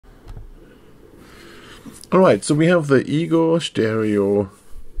Alright, so we have the Ego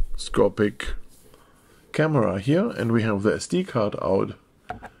stereoscopic camera here, and we have the SD card out,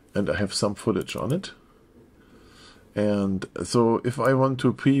 and I have some footage on it. And so if I want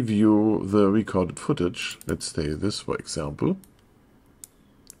to preview the recorded footage, let's say this for example,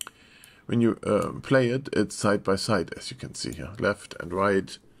 when you play it, it's side by side, as you can see here, left and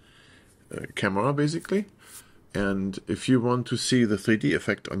right camera basically. And if you want to see the 3D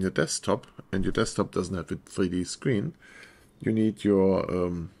effect on your desktop, and your desktop doesn't have a 3D screen, you need your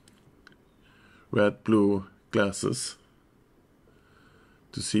red-blue glasses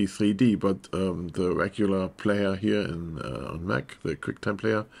to see 3D, but the regular player here on Mac, the QuickTime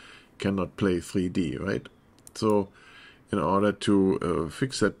player, cannot play 3D, right? So in order to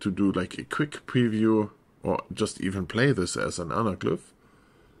fix that, to do like a quick preview, or just even play this as an Anaglyph,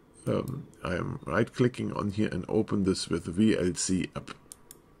 I am right-clicking on here and open this with the VLC app.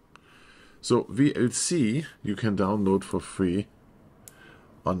 So VLC you can download for free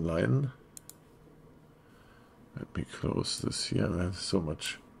online. Let me close this here. There's so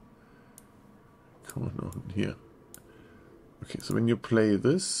much going on here. Okay, so when you play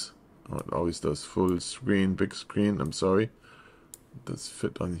this, oh, it always does full screen, big screen. I'm sorry, it does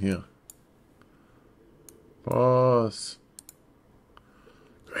fit on here. Pause.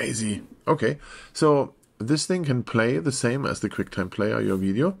 Crazy. Okay, so this thing can play the same as the QuickTime player, your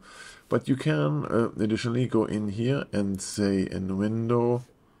video, but you can additionally go in here and say in Window,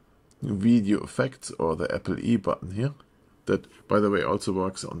 Video Effects, or the Apple E button here, that by the way also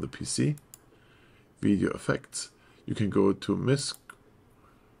works on the PC. Video Effects. You can go to Misc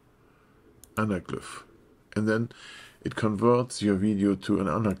Anaglyph, and then it converts your video to an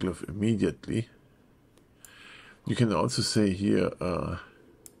Anaglyph immediately. You can also say here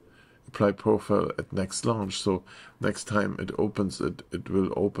apply profile at next launch, so next time it opens it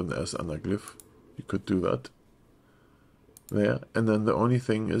will open as Anaglyph. You could do that there, and then the only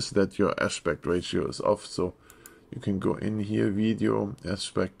thing is that your aspect ratio is off, so you can go in here, video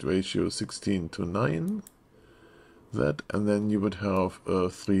aspect ratio 16:9, that, and then you would have a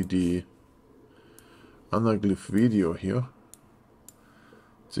 3D Anaglyph video here,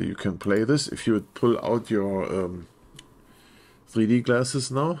 so you can play this. If you would pull out your 3D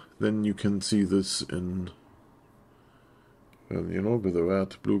glasses now, then you can see this in, you know, with the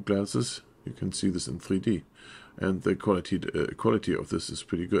red blue glasses, you can see this in 3D, and the quality of this is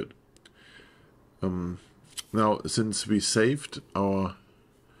pretty good. Now, since we saved our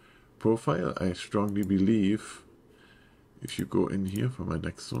profile, I strongly believe if you go in here for my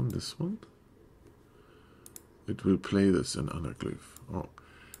next one, this one, it will play this in Anaglyph. Oh,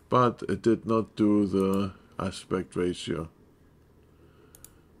 but it did not do the aspect ratio.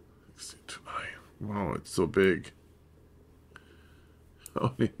 Wow, it's so big.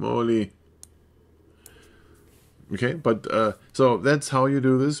 Holy moly. Okay, but so that's how you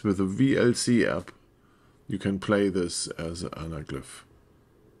do this with the VLC app. You can play this as an Anaglyph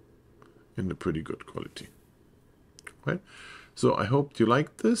in a pretty good quality. Okay, so I hope you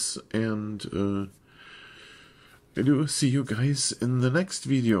liked this, and I do see you guys in the next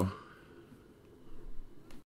video.